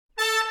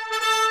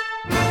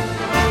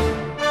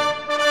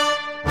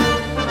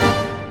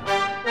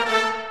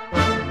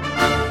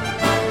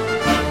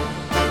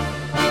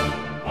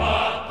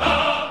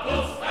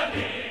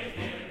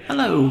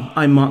Hello,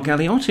 I'm Mark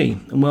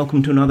Galliotti, and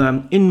welcome to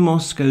another In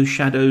Moscow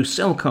Shadows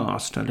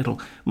Cellcast, a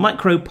little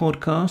micro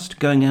podcast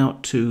going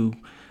out to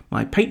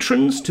my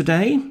patrons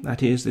today,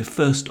 that is the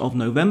 1st of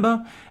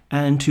November,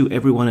 and to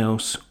everyone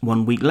else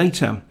 1 week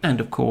later. And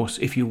of course,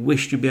 if you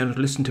wish to be able to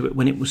listen to it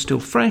when it was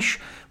still fresh,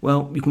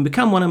 well, you can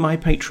become one of my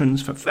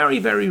patrons for very,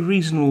 very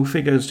reasonable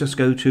figures. Just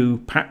go to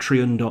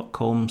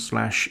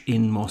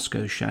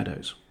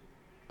patreon.com/InMoscowShadows.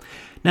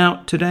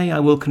 Now, today I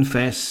will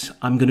confess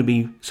I'm going to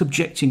be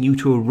subjecting you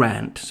to a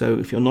rant, so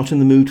if you're not in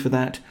the mood for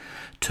that,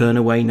 turn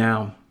away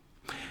now.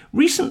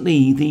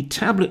 Recently, the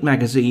Tablet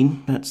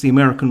magazine, that's the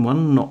American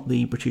one, not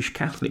the British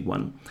Catholic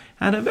one,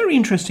 had a very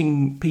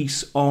interesting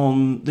piece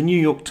on the New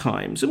York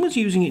Times and was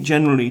using it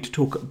generally to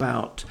talk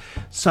about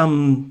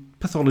some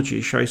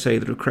pathologies, shall I say,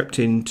 that have crept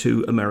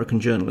into American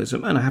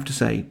journalism. And I have to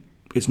say,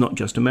 it's not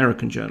just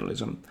American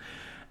journalism.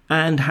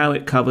 And how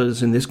it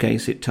covers, in this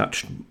case, it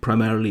touched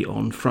primarily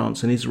on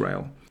France and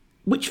Israel,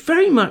 which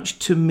very much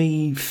to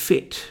me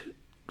fit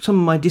some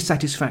of my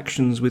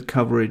dissatisfactions with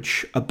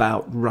coverage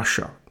about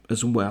Russia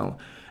as well.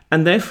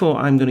 And therefore,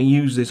 I'm going to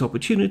use this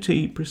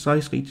opportunity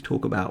precisely to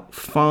talk about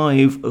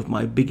 5 of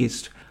my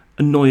biggest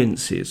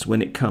annoyances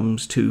when it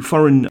comes to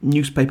foreign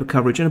newspaper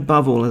coverage. And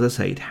above all, as I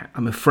say,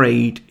 I'm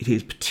afraid it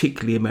is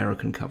particularly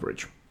American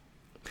coverage.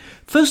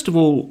 First of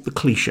all, the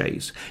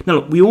cliches. Now,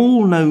 look, we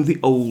all know the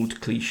old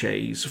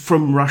cliches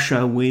from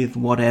Russia with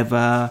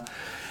whatever,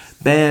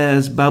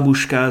 bears,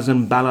 babushkas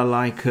and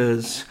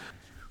balalaikas,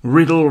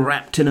 riddle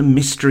wrapped in a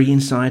mystery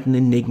inside an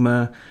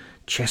enigma,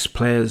 chess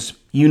players,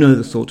 you know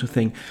the sort of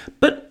thing.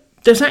 But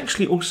there's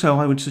actually also,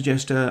 I would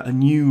suggest, a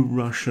new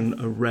Russian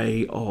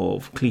array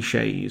of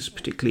cliches,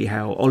 particularly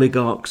how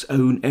oligarchs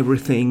own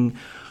everything,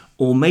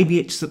 or maybe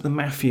it's that the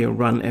mafia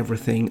run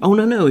everything. Oh,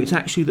 no, it's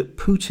actually that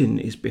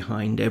Putin is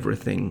behind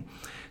everything.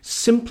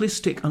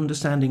 Simplistic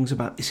understandings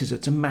about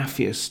it's a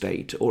mafia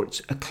state or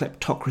it's a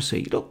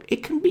kleptocracy. Look,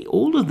 it can be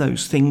all of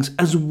those things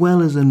as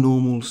well as a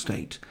normal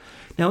state.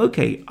 Now,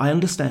 okay, I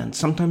understand.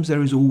 Sometimes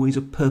there is always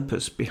a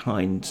purpose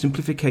behind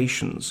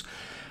simplifications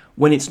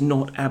when it's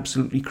not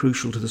absolutely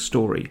crucial to the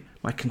story.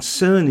 My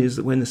concern is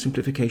that when the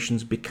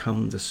simplifications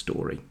become the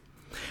story.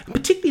 And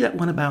particularly that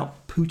one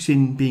about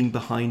Putin being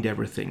behind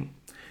everything.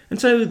 And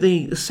so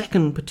the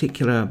second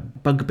particular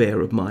bugbear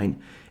of mine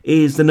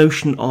is the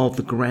notion of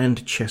the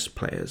grand chess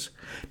players.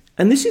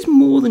 And this is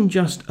more than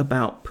just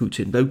about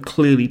Putin, though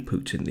clearly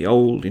Putin, the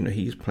old,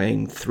 he's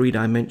playing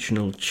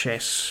three-dimensional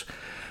chess,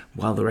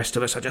 while the rest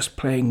of us are just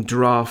playing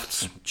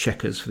drafts,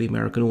 checkers for the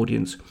American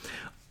audience.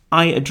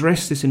 I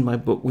address this in my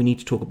book, We Need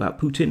to Talk About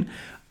Putin.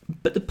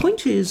 But the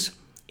point is,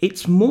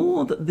 it's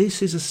more that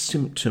this is a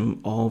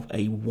symptom of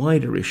a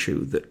wider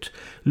issue that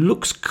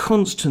looks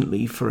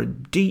constantly for a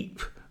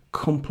deep,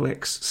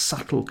 complex,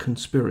 subtle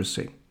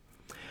conspiracy.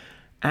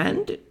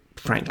 And,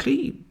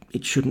 frankly,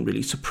 it shouldn't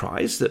really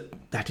surprise that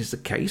that is the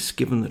case,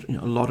 given that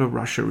a lot of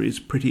Russia is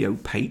pretty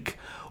opaque,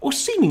 or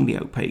seemingly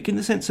opaque, in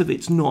the sense of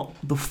it's not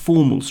the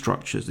formal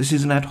structures. This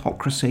is an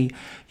adhocracy.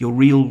 Your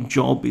real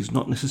job is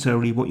not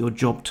necessarily what your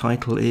job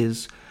title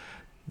is.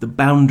 The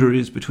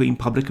boundaries between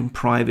public and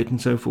private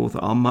and so forth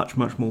are much,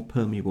 much more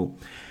permeable.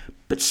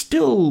 But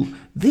still,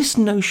 this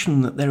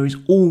notion that there is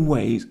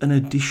always an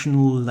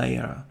additional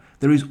layer,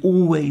 there is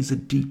always a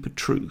deeper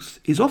truth,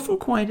 is often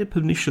quite a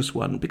pernicious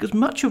one, because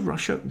much of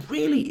Russia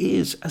really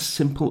is as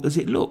simple as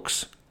it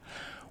looks.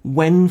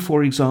 When,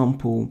 for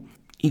example,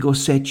 Igor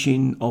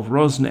Sechin of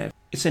Rosneft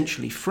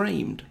essentially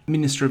framed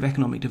Minister of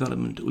Economic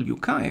Development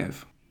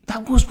Ulyukayev,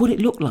 that was what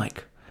it looked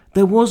like.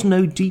 There was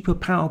no deeper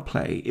power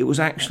play. It was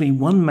actually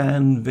one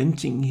man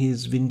venting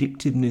his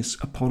vindictiveness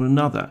upon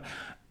another,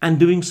 and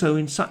doing so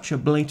in such a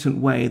blatant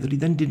way that he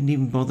then didn't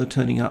even bother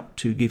turning up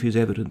to give his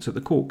evidence at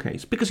the court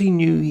case, because he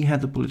knew he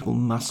had the political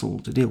muscle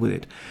to deal with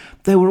it.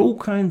 There were all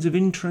kinds of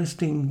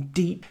interesting,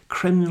 deep,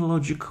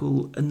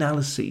 criminological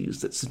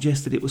analyses that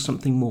suggested it was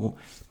something more.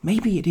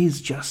 Maybe it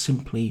is just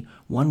simply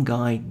one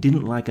guy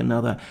didn't like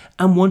another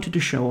and wanted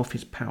to show off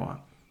his power.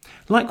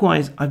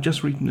 Likewise, I've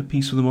just written a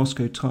piece for the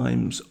Moscow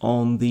Times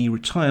on the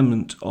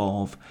retirement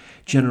of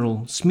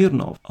General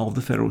Smirnov of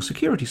the Federal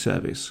Security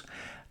Service.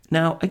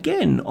 Now,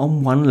 again,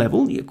 on one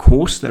level, of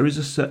course, there is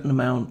a certain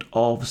amount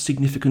of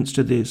significance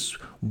to this.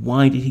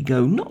 Why did he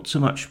go? Not so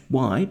much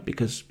why,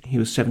 because he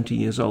was 70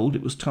 years old,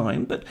 it was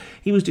time, but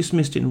he was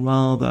dismissed in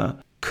rather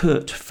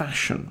curt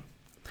fashion.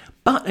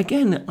 But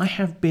again, I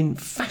have been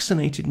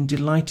fascinated and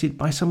delighted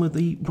by some of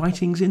the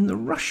writings in the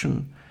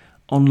Russian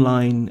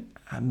online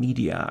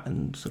media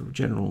and sort of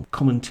general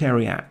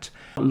commentariat,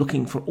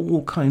 looking for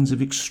all kinds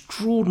of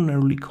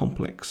extraordinarily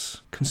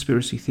complex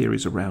conspiracy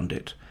theories around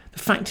it. The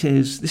fact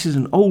is, this is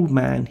an old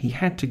man, he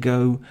had to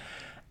go,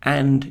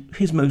 and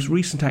his most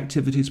recent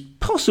activities,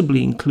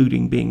 possibly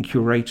including being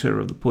curator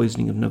of the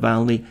poisoning of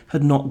Navalny,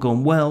 had not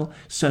gone well,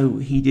 so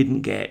he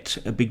didn't get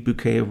a big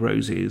bouquet of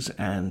roses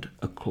and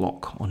a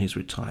clock on his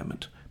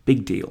retirement.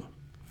 Big deal.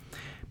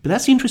 But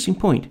that's the interesting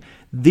point.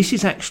 This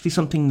is actually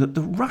something that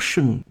the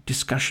Russian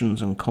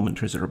discussions and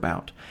commentaries are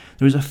about.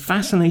 There is a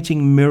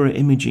fascinating mirror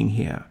imaging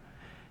here.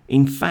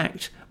 In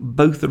fact,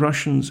 both the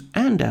Russians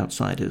and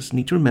outsiders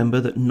need to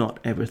remember that not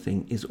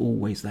everything is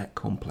always that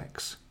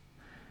complex.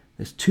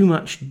 There's too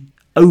much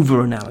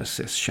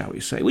over-analysis, shall we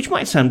say, which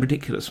might sound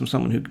ridiculous from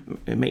someone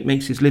who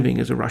makes his living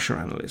as a Russia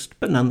analyst,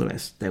 but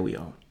nonetheless, there we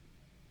are.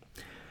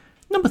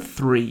 Number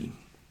 3,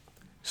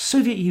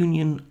 Soviet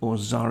Union or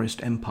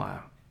Tsarist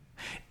Empire.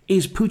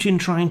 Is Putin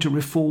trying to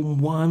reform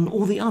one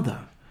or the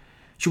other?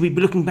 Should we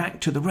be looking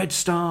back to the Red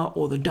Star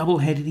or the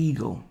double-headed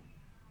eagle?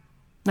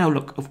 Now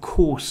look, of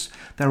course,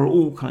 there are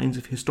all kinds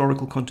of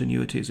historical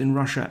continuities in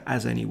Russia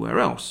as anywhere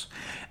else,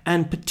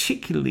 and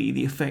particularly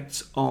the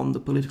effects on the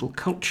political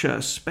culture,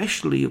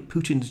 especially of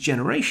Putin's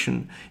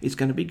generation, is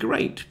going to be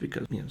great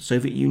because the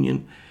Soviet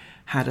Union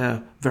had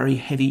a very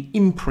heavy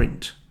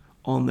imprint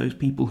on those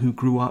people who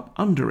grew up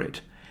under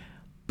it.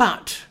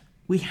 But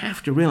we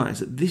have to realize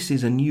that this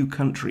is a new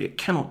country. It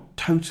cannot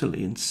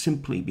totally and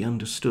simply be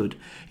understood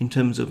in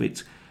terms of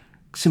its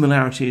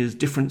similarities,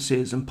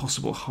 differences, and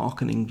possible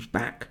harkenings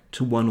back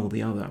to one or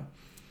the other.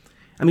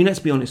 I mean, let's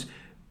be honest,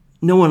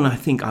 no one,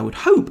 I would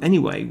hope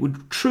anyway,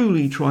 would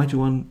truly try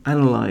to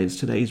analyse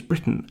today's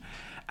Britain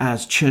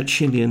as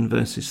Churchillian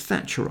versus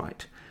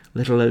Thatcherite,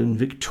 let alone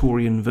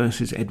Victorian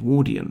versus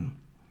Edwardian.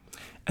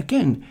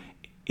 Again,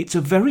 it's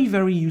a very,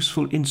 very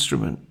useful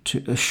instrument,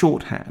 a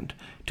shorthand,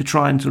 to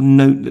try and sort of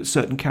note that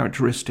certain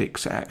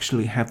characteristics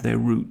actually have their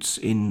roots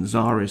in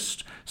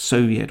Tsarist,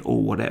 Soviet,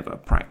 or whatever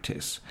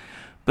practice.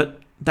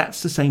 But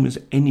that's the same as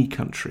any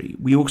country.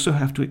 We also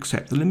have to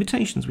accept the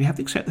limitations. We have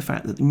to accept the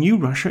fact that the new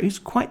Russia is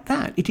quite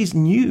that. It is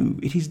new.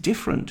 It is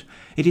different.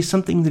 It is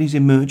something that is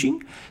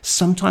emerging,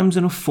 sometimes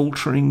in a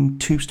faltering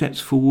 2 steps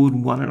forward,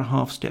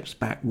 1.5 steps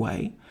back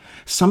way,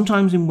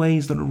 sometimes in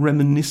ways that are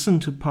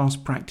reminiscent of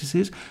past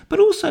practices, but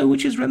also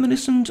which is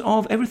reminiscent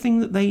of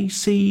everything that they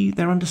see,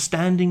 their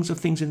understandings of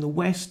things in the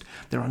West,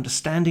 their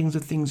understandings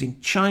of things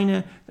in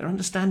China, their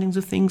understandings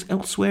of things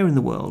elsewhere in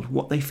the world,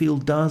 what they feel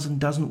does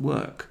and doesn't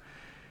work.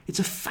 It's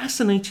a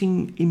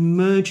fascinating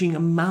emerging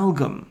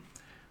amalgam,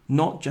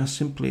 not just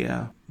simply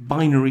a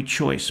binary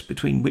choice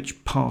between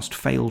which past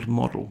failed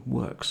model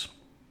works.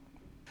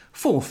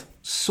 4th,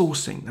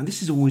 sourcing. Now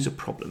this is always a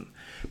problem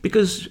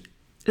because,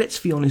 let's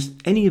be honest,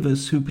 any of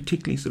us who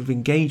particularly sort of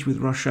engage with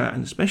Russia,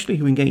 and especially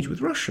who engage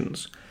with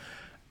Russians,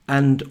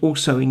 and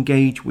also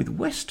engage with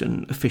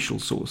Western official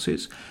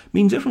sources,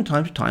 means that from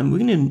time to time we're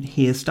going to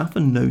hear stuff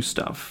and know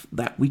stuff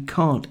that we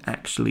can't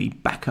actually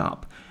back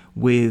up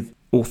with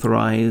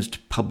authorised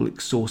public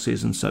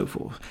sources and so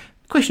forth.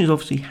 The question is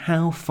obviously,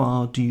 how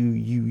far do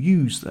you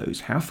use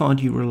those? How far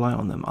do you rely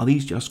on them? Are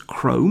these just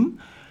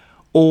Chrome?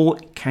 Or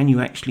can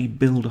you actually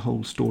build a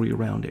whole story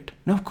around it?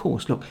 Now, of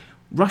course, look,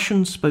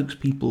 Russian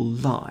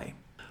spokespeople lie.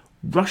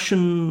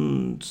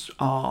 Russians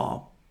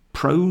are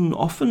prone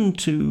often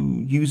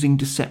to using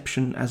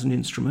deception as an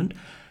instrument,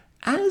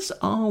 as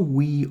are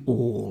we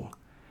all.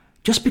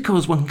 Just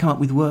because one can come up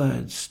with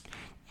words,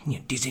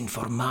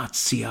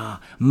 disinformatia,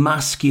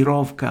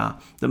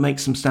 maskirovka, that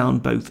makes them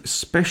sound both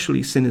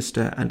especially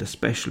sinister and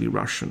especially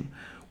Russian,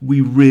 we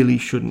really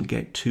shouldn't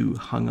get too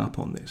hung up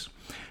on this.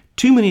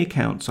 Too many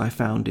accounts I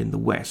found in the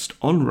West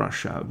on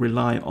Russia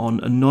rely on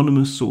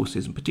anonymous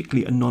sources, and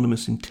particularly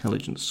anonymous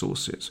intelligence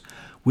sources,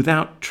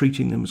 without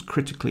treating them as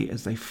critically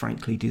as they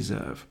frankly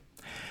deserve.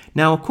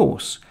 Now, of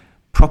course,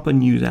 proper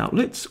news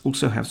outlets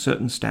also have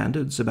certain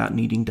standards about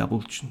needing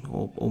double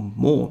or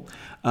more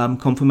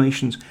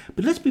confirmations.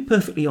 But let's be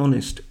perfectly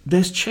honest,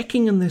 there's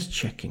checking and there's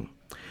checking.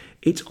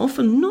 It's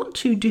often not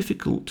too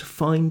difficult to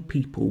find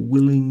people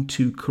willing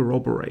to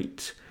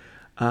corroborate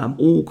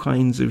all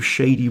kinds of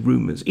shady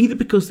rumours, either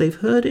because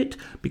they've heard it,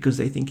 because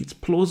they think it's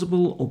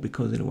plausible, or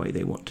because in a way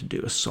they want to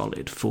do a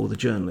solid for the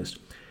journalist.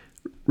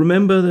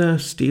 Remember the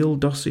Steele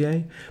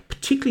dossier?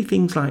 Particularly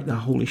things like the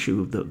whole issue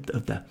of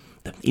the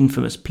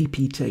infamous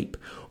PP tape,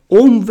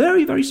 or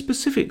very, very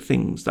specific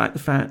things like the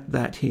fact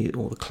that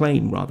the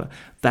claim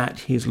that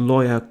his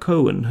lawyer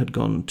Cohen had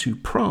gone to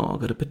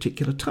Prague at a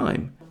particular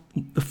time.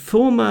 The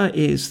former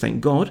is,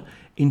 thank God,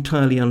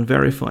 entirely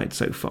unverified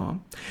so far.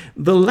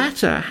 The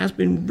latter has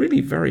been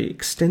really very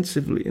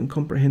extensively and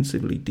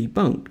comprehensively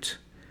debunked.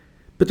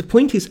 But the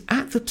point is,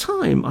 at the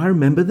time, I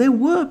remember there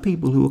were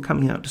people who were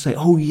coming out to say,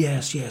 oh,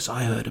 yes,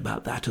 I heard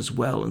about that as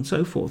well, and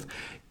so forth,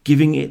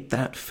 giving it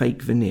that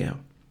fake veneer.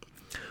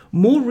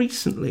 More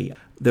recently,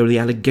 there are the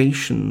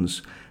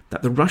allegations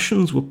that the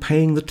Russians were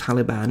paying the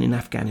Taliban in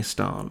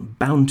Afghanistan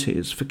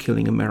bounties for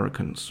killing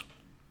Americans.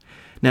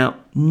 Now,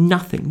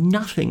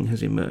 nothing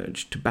has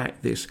emerged to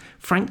back this,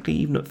 frankly,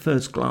 even at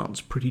first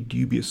glance, pretty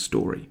dubious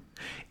story.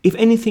 If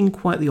anything,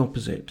 quite the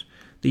opposite.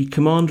 The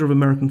commander of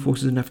American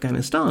forces in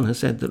Afghanistan has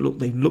said that, look,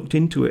 they've looked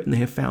into it and they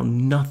have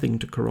found nothing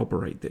to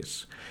corroborate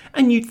this.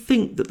 And you'd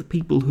think that the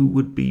people who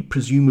would be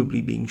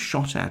presumably being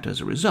shot at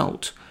as a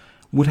result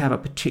would have a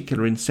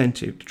particular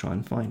incentive to try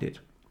and find it.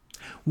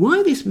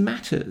 Why this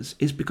matters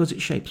is because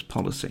it shapes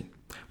policy.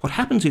 What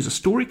happens is a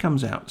story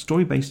comes out, a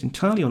story based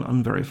entirely on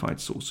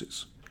unverified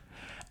sources.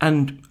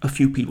 And a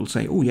few people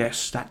say, oh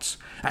yes, that's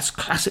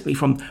classically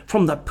from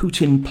the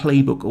Putin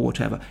playbook or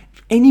whatever.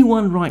 If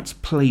anyone writes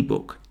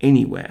playbook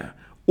anywhere,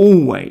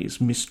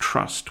 always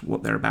mistrust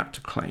what they're about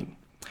to claim.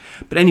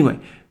 But anyway,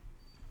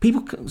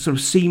 people sort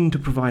of seem to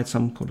provide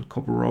some kind of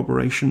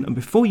corroboration, and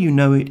before you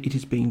know it, it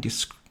is being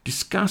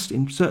discussed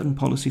in certain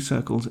policy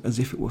circles as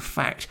if it were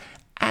fact.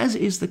 As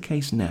is the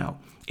case now,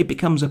 it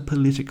becomes a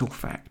political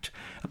fact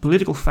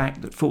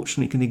that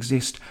fortunately can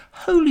exist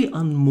wholly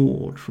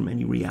unmoored from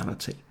any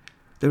reality.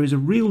 There is a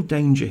real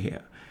danger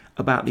here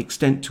about the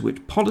extent to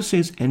which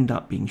policies end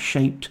up being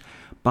shaped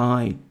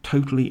by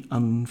totally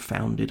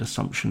unfounded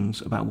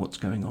assumptions about what's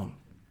going on.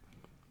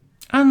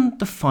 And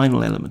the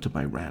final element of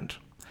my rant,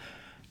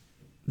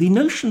 the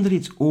notion that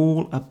it's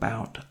all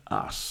about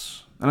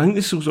us. And I think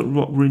this was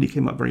what really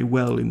came up very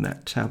well in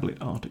that Tablet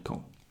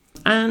article.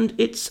 And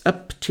it's a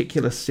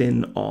particular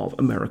sin of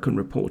American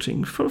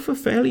reporting for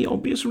fairly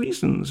obvious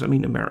reasons. I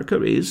mean,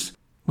 America is,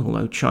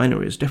 although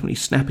China is definitely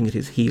snapping at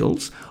his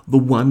heels, the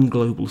one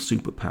global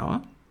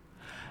superpower.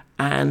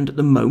 And at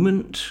the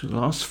moment, the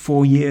last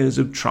 4 years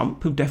of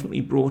Trump have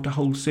definitely brought a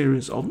whole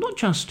series of not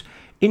just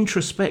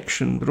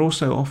introspection, but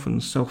also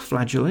often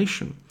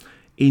self-flagellation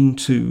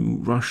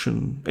into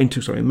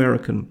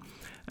American,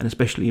 and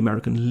especially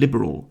American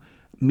liberal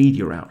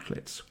media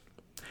outlets.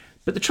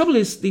 But the trouble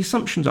is, the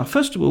assumptions are,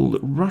 first of all,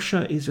 that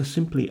Russia is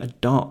simply a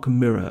dark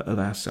mirror of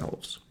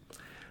ourselves.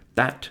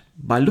 That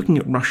by looking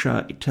at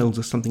Russia, it tells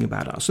us something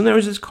about us. And there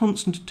is this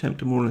constant attempt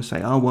to more or less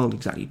say,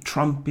 exactly,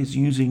 Trump is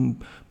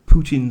using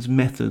Putin's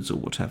methods or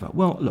whatever.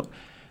 Well, look,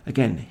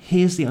 again,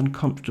 here's the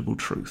uncomfortable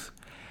truth.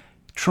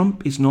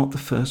 Trump is not the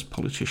first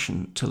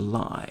politician to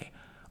lie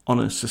on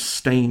a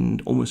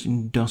sustained, almost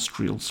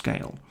industrial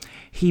scale.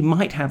 He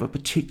might have a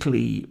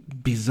particularly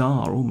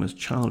bizarre, almost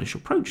childish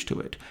approach to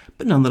it,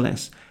 but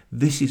nonetheless,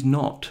 this is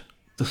not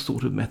the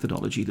sort of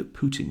methodology that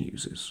Putin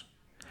uses.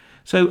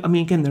 So, I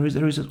mean, again, there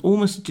is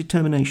almost a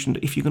determination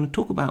that if you're going to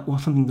talk about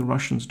something the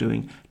Russians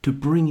doing, to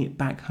bring it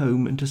back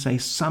home and to say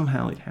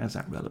somehow it has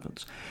that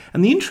relevance.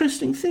 And the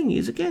interesting thing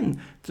is,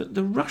 again, that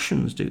the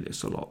Russians do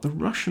this a lot. The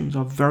Russians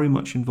are very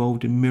much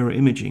involved in mirror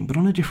imaging, but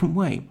on a different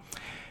way.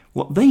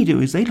 What they do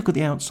is they look at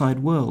the outside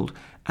world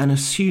and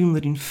assume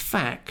that, in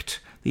fact,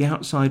 the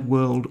outside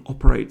world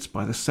operates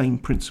by the same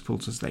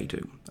principles as they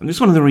do. And this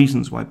is one of the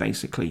reasons why,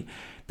 basically,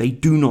 they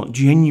do not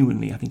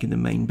genuinely, I think, in the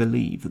main,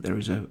 believe that there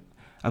is a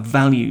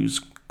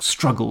values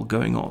struggle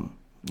going on.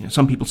 You know,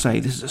 some people say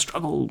this is a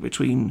struggle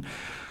between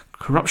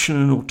corruption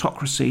and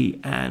autocracy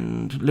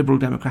and liberal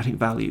democratic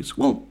values.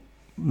 Well,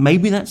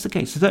 maybe that's the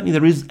case. Certainly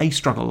there is a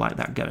struggle like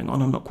that going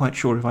on. I'm not quite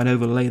sure if I'd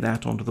overlay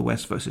that onto the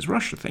West versus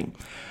Russia thing.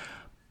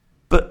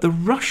 But the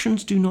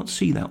Russians do not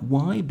see that.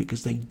 Why?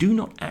 Because they do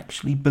not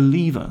actually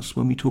believe us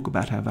when we talk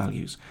about our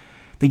values.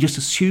 They just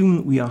assume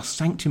that we are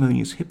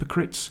sanctimonious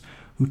hypocrites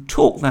who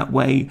talk that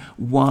way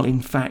while in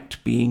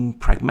fact being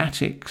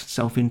pragmatic,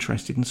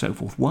 self-interested and so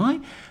forth. Why?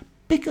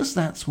 Because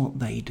that's what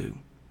they do.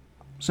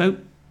 So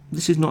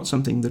this is not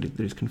something that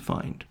is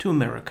confined to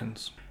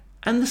Americans.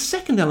 And the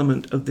second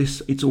element of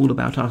this it's all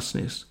about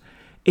usness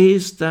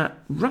is that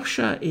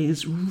Russia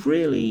is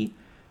really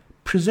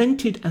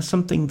presented as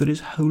something that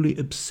is wholly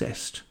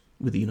obsessed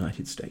with the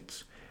United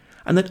States.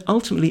 And that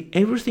ultimately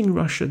everything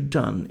Russia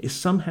done is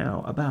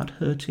somehow about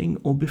hurting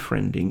or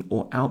befriending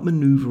or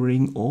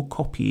outmaneuvering or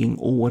copying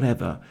or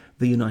whatever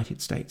the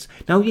United States.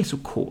 Now, yes,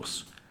 of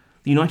course,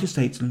 the United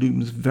States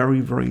looms very,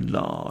 very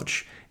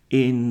large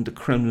in the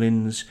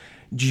Kremlin's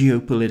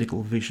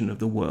geopolitical vision of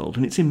the world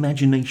and its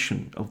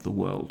imagination of the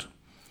world.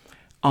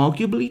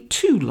 Arguably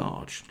too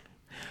large.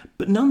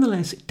 But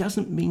nonetheless, it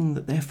doesn't mean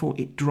that therefore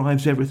it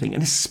drives everything,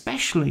 and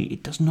especially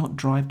it does not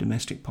drive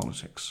domestic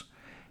politics.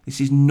 This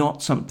is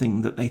not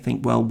something that they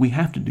think, well, we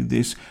have to do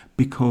this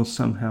because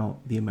somehow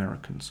the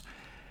Americans.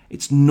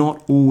 It's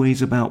not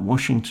always about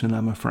Washington,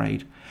 I'm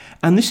afraid.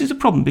 And this is a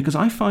problem because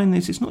I find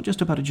this, it's not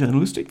just about a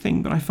journalistic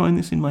thing, but I find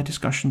this in my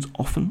discussions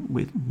often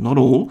with, not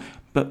all,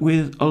 but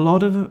with a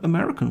lot of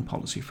American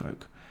policy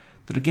folk.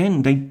 That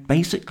again, they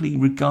basically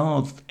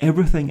regard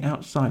everything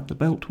outside the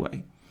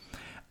Beltway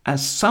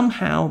as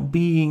somehow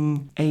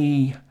being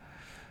a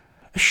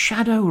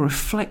shadow, a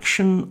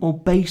reflection, or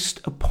based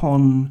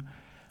upon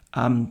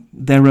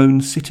their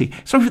own city.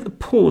 Sorry for the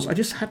pause. I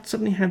just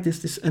suddenly had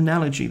this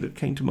analogy that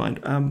came to mind.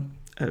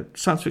 A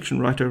science fiction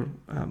writer,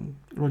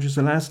 Roger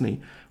Zelazny,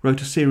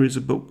 wrote a series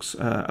of books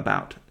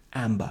about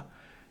Amber,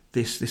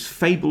 this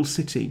fable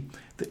city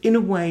that in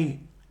a way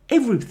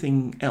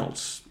everything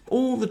else,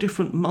 all the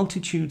different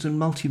multitudes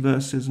and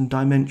multiverses and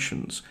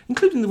dimensions,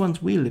 including the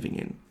ones we're living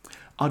in,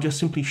 are just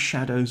simply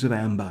shadows of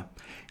Amber.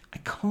 I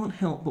can't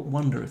help but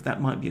wonder if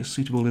that might be a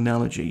suitable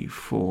analogy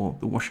for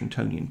the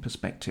Washingtonian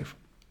perspective.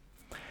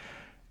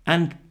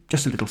 And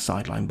just a little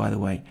sideline, by the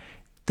way,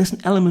 there's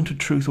an element of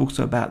truth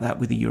also about that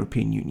with the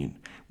European Union.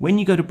 When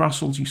you go to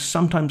Brussels, you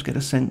sometimes get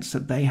a sense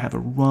that they have a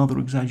rather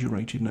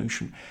exaggerated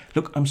notion.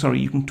 Look, I'm sorry,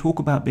 you can talk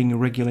about being a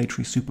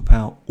regulatory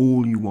superpower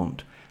all you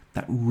want.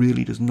 That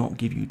really does not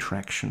give you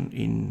traction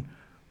in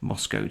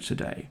Moscow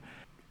today.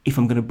 If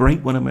I'm going to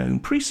break one of my own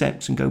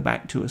precepts and go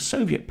back to a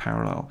Soviet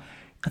parallel,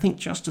 I think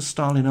just as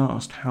Stalin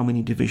asked how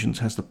many divisions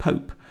has the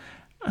Pope,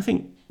 I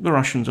think the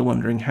Russians are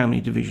wondering how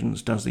many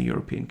divisions does the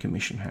European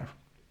Commission have.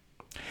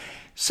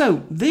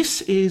 So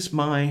this is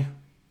my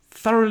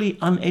thoroughly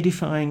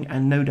unedifying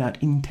and no doubt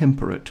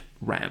intemperate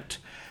rant.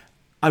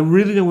 I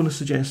really don't want to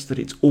suggest that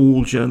it's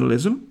all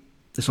journalism.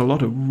 There's a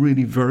lot of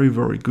really very,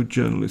 very good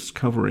journalists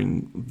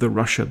covering the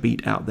Russia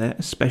beat out there,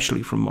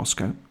 especially from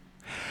Moscow.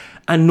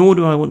 And nor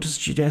do I want to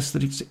suggest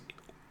that it's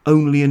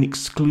only and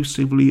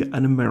exclusively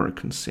an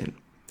American sin.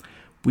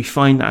 We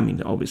find,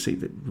 obviously,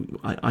 that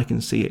I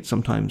can see it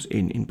sometimes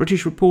in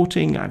British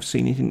reporting, I've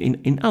seen it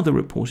in other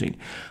reporting,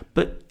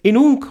 but in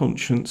all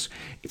conscience,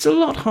 it's a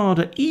lot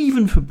harder,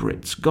 even for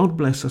Brits, God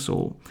bless us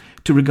all,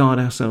 to regard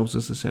ourselves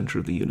as the centre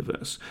of the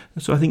universe.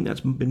 And so I think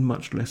that's been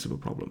much less of a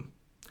problem.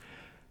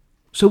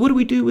 So what do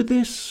we do with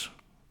this?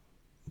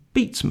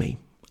 Beats me.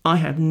 I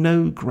have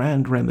no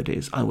grand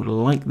remedies. I would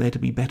like there to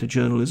be better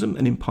journalism,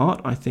 and in part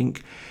I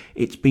think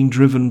it's being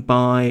driven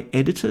by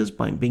editors,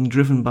 being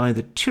driven by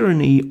the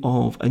tyranny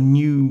of a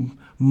new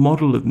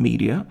model of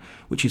media,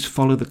 which is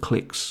follow the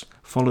clicks,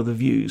 follow the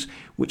views,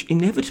 which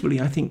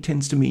inevitably I think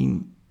tends to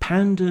mean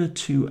pander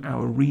to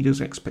our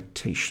readers'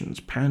 expectations,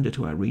 pander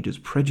to our readers'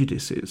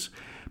 prejudices,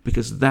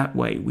 because that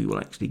way we will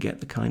actually get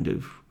the kind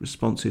of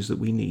responses that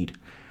we need.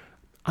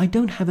 I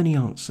don't have any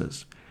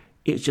answers.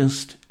 It's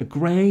just a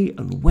grey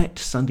and wet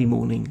Sunday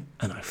morning,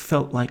 and I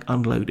felt like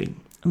unloading,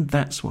 and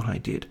that's what I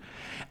did.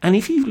 And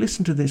if you've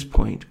listened to this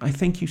point, I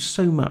thank you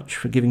so much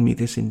for giving me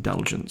this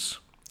indulgence.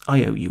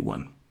 I owe you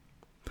one.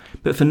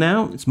 But for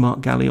now, it's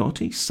Mark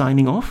Galeotti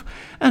signing off,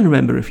 and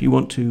remember, if you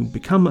want to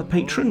become a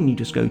patron, you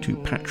just go to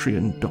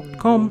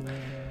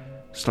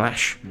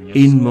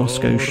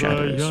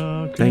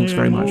patreon.com/InMoscowShadows. Thanks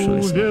very much for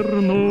listening.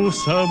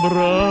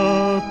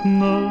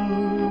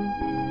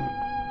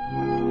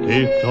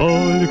 Ты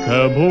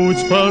только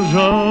будь,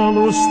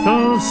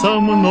 пожалуйста, со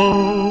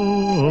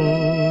мною,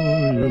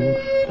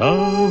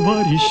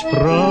 товарищ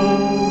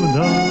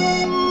правда,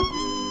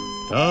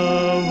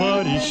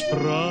 товарищ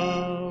правда.